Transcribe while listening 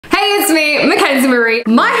it's me, Mackenzie Marie.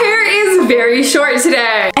 My hair is very short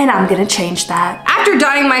today, and I'm gonna change that. After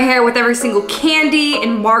dyeing my hair with every single candy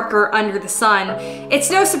and marker under the sun, it's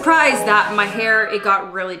no surprise that my hair, it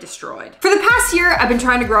got really destroyed. For the past year, I've been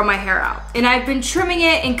trying to grow my hair out, and I've been trimming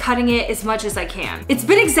it and cutting it as much as I can. It's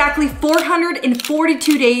been exactly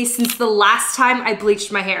 442 days since the last time I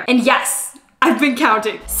bleached my hair. And yes, I've been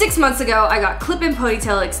counting. 6 months ago, I got clip-in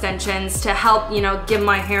ponytail extensions to help, you know, give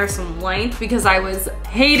my hair some length because I was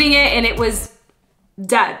hating it and it was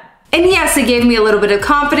dead. And yes, it gave me a little bit of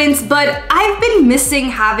confidence, but I've been missing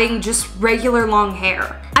having just regular long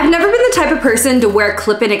hair. I've never been the type of person to wear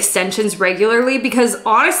clip-in extensions regularly because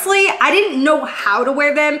honestly, I didn't know how to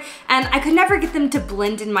wear them and I could never get them to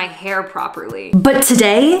blend in my hair properly. But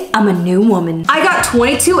today, I'm a new woman. I got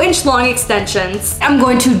 22-inch long extensions. I'm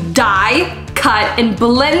going to dye, cut, and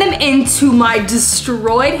blend them into my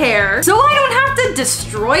destroyed hair so I don't have to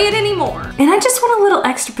destroy it anymore. And I just want a little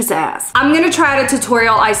extra pizzazz. I'm gonna try out a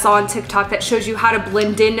tutorial I saw on TikTok that shows you how to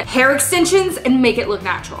blend in hair extensions and make it look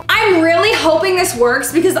natural. I'm really hoping this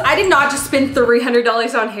works because I did not just spend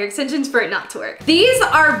 $300 on hair extensions for it not to work. These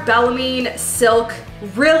are Bellamine Silk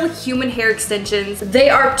Real Human Hair Extensions. They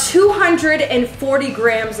are 240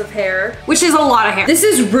 grams of hair, which is a lot of hair. This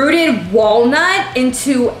is rooted walnut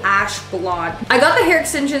into ash blonde. I got the hair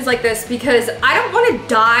extensions like this because I don't want to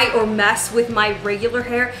dye or mess with my regular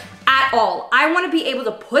hair at all. I want to be able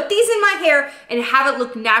to put these in my hair and have it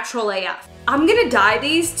look natural AF. I'm gonna dye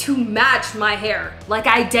these to match my hair, like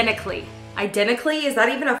identically. Identically, is that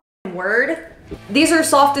even a word? These are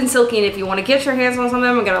soft and silky, and if you want to get your hands on some of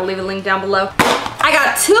them, I'm gonna leave a link down below. I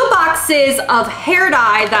got 2 boxes of hair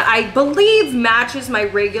dye that I believe matches my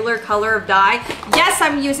regular color of dye. Yes,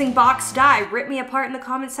 I'm using box dye. Rip me apart in the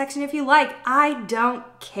comment section if you like. I don't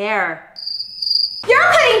care.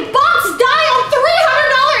 You're putting box dye on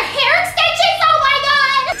 $300 hair extensions? Oh my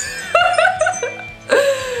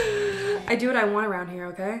god! I do what I want around here,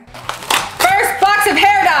 okay? First box of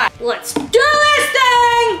hair dye. Let's do this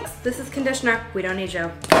thing! This is conditioner. We don't need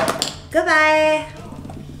you. Goodbye.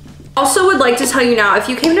 Also would like to tell you now, if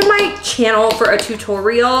you came to my channel for a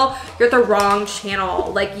tutorial, you're at the wrong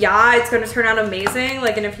channel. Like, yeah, it's gonna turn out amazing.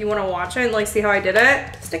 Like, and if you wanna watch it and like see how I did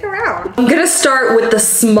it, stick around. I'm gonna start with the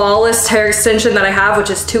smallest hair extension that I have, which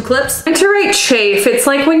is 2 clips. And to write chafe, it's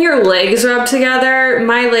like when your legs rub together.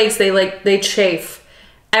 My legs, they chafe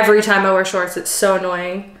every time I wear shorts. It's so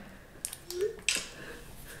annoying.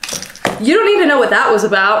 You don't need to know what that was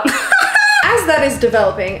about. As that is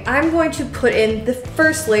developing, I'm going to put in the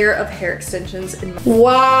first layer of hair extensions in my—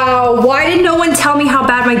 Wow, why did no one tell me how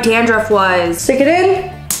bad my dandruff was? Stick it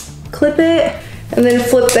in, clip it, and then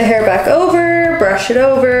flip the hair back over, brush it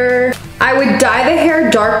over. I would dye the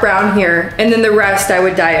hair dark brown here, and then the rest I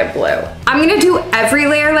would dye it blue. I'm gonna do every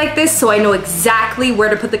layer like this so I know exactly where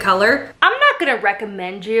to put the color. I'm not gonna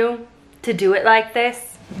recommend you to do it like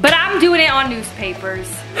this, but I'm doing it on newspapers.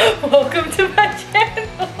 Welcome to my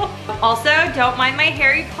channel. Also, don't mind my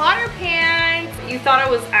Harry Potter pants. You thought it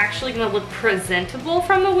was actually gonna look presentable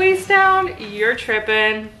from the waist down? You're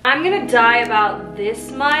tripping. I'm gonna dye about this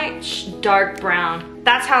much dark brown.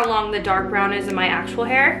 That's how long the dark brown is in my actual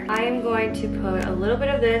hair. I am going to put a little bit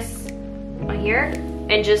of this on here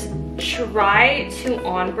and just try to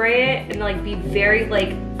ombre it and like be very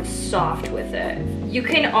like soft with it. You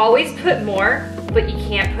can always put more, but you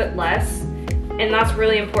can't put less. And that's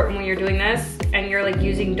really important when you're doing this and you're like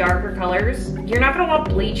using darker colors. You're not gonna want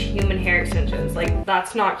to bleach human hair extensions. Like,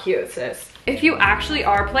 that's not cute, sis. If you actually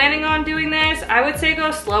are planning on doing this, I would say go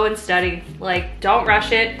slow and steady. Like, don't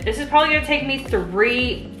rush it. This is probably gonna take me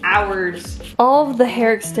 3 hours. All of the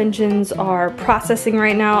hair extensions are processing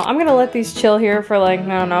right now. I'm gonna let these chill here for like,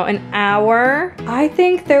 I don't know, an hour. I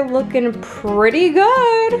think they're looking pretty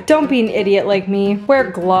good. Don't be an idiot like me. Wear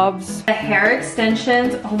gloves. The hair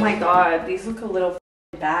extensions, oh my god, these look a little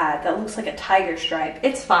bad. That looks like a tiger stripe.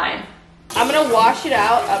 It's fine. I'm gonna wash it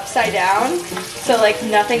out upside down so like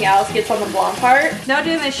nothing else gets on the blonde part. No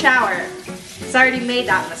doing the shower. It's already made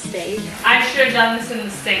that mistake. I should have done this in the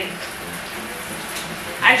sink.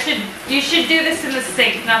 You should do this in the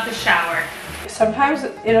sink, not the shower. Sometimes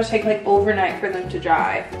it'll take like overnight for them to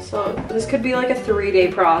dry. So this could be like a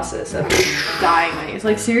 3-day process of dyeing these.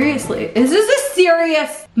 Like, seriously, is this a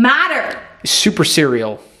serious matter? Super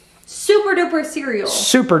cereal. Super duper cereal.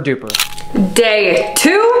 Super duper. Day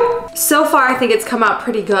 2. So far, I think it's come out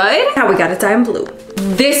pretty good. Now we gotta dye in blue.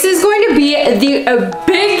 This is going to be the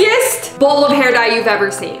biggest bowl of hair dye you've ever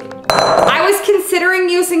seen. I was considering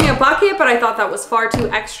using a bucket, but I thought that was far too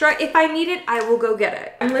extra. If I need it, I will go get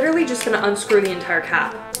it. I'm literally just gonna unscrew the entire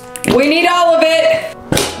cap. We need all of it.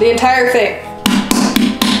 The entire thing.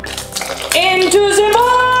 Into the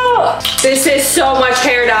bowl! This is so much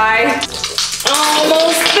hair dye.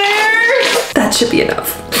 Almost there. That should be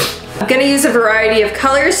enough. I'm gonna use a variety of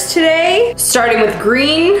colors today, starting with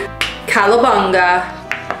green, Kowabunga.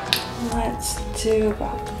 Let's do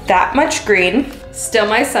about that much green. Still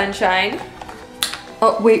my sunshine.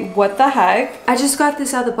 Oh, wait, what the heck? I just got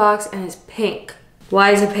this out of the box and it's pink.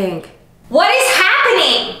 Why is it pink? What is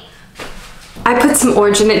happening? I put some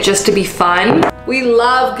orange in it just to be fun. We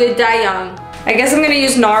love good dye young. I guess I'm gonna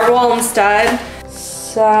use Narwhal instead.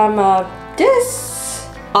 Some of this.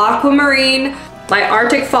 Aquamarine. My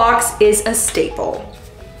Arctic Fox is a staple.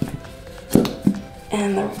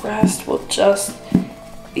 And the rest will just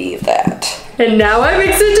be that. And now I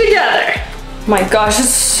mix it together. My gosh, it's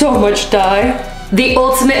so much dye. The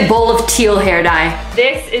ultimate bowl of teal hair dye.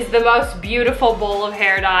 This is the most beautiful bowl of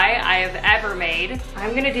hair dye I have ever made.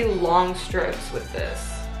 I'm gonna do long strokes with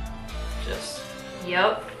this. Just,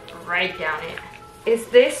 yep, right down it. Is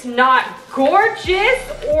this not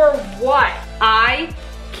gorgeous or what? I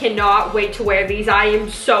cannot wait to wear these. I am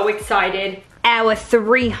so excited. Hour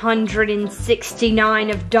 369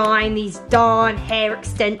 of dyeing these darn hair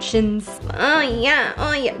extensions. Oh yeah.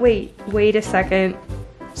 Wait a second.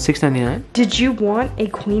 $6.99? Did you want a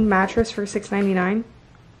queen mattress for $6.99?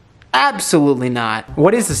 Absolutely not.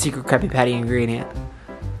 What is the secret Krabby Patty ingredient?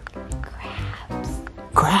 Crabs.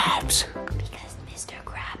 Crabs? Because Mr.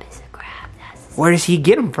 Crab is a crab. That's the Where does he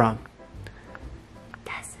get them from?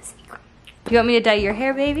 That's the secret. You want me to dye your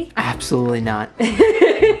hair, baby? Absolutely not.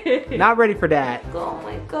 Not ready for that. Oh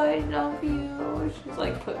my god, I love you. She's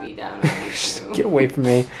like, put me down. Get away from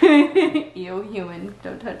me. You human,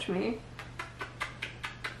 don't touch me.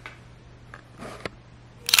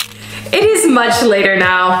 It is much later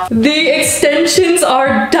now. The extensions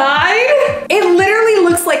are dyed. It literally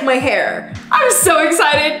looks like my hair. I'm so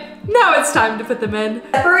excited. Now it's time to put them in.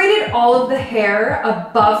 Separated all of the hair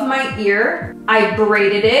above my ear. I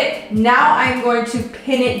braided it. Now I'm going to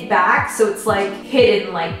pin it back so it's like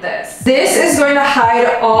hidden like this. This is going to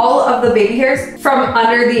hide all of the baby hairs from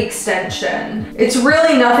under the extension. It's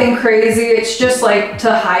really nothing crazy. It's just like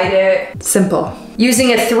to hide it. Simple.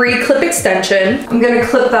 Using a 3-clip extension, I'm gonna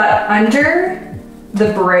clip that under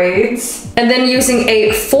the braids, and then using a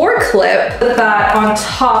 4-clip, put that on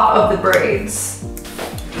top of the braids.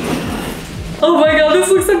 Oh my god, this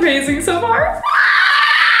looks amazing so far.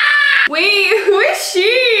 Wait, who is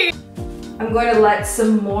she? I'm going to let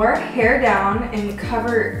some more hair down and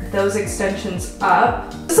cover those extensions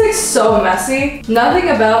up. It's like so messy. Nothing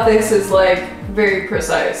about this is like very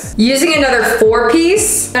precise. Using another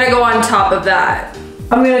 4-piece, I'm gonna go on top of that.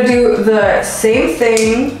 I'm gonna do the same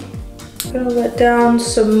thing. I'm gonna let down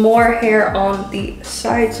some more hair on the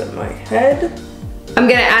sides of my head. I'm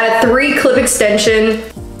gonna add a 3-clip extension.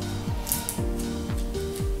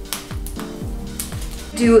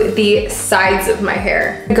 Do the sides of my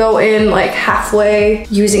hair. Go in like halfway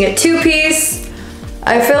using a 2-piece.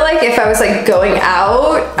 I feel like if I was like going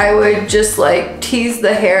out, I would just like tease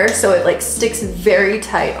the hair so it like sticks very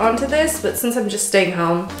tight onto this, but since I'm just staying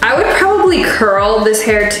home, I would probably curl this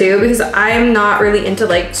hair too because I'm not really into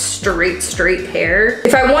like straight hair.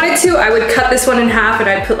 If I wanted to, I would cut this one in half and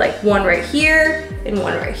I'd put like one right here and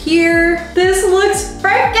one right here. This looks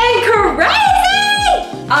freaking crazy!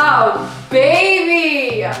 Oh,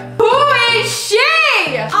 baby! Who is she?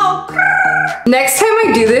 Oh, next time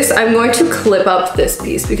I do this, I'm going to clip up this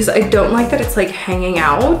piece because I don't like that it's like hanging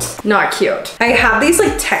out. Not cute. I have these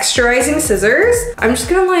like texturizing scissors. I'm just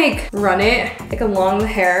gonna like run it like along the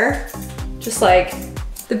hair. Just like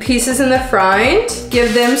the pieces in the front.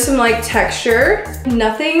 Give them some like texture.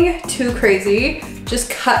 Nothing too crazy. Just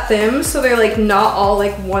cut them so they're like not all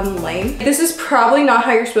like one length. This is probably not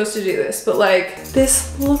how you're supposed to do this, but like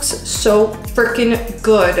this looks so freaking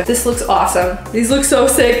good. This looks awesome. These look so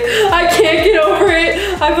sick. I can't get over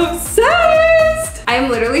it. I'm obsessed. I'm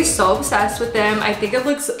literally so obsessed with them. I think it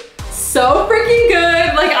looks so freaking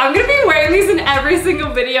good. Like I'm gonna be wearing these in every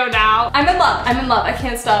single video now. I'm in love, I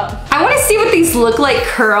can't stop. I wanna see what these look like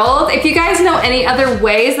curled. If you guys know any other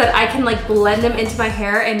ways that I can like blend them into my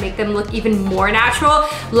hair and make them look even more natural,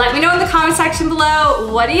 let me know in the comment section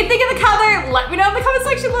below. What do you think of the color? Let me know in the comment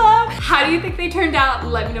section below. How do you think they turned out?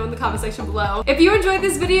 Let me know in the comment section below. If you enjoyed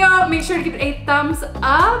this video, make sure to give it a thumbs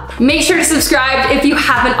up. Make sure to subscribe if you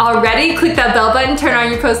haven't already. Click that bell button, turn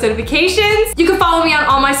on your post notifications. You can follow me on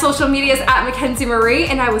all my social media at Mackenzie Marie,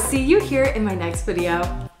 and I will see you here in my next video.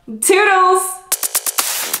 Toodles!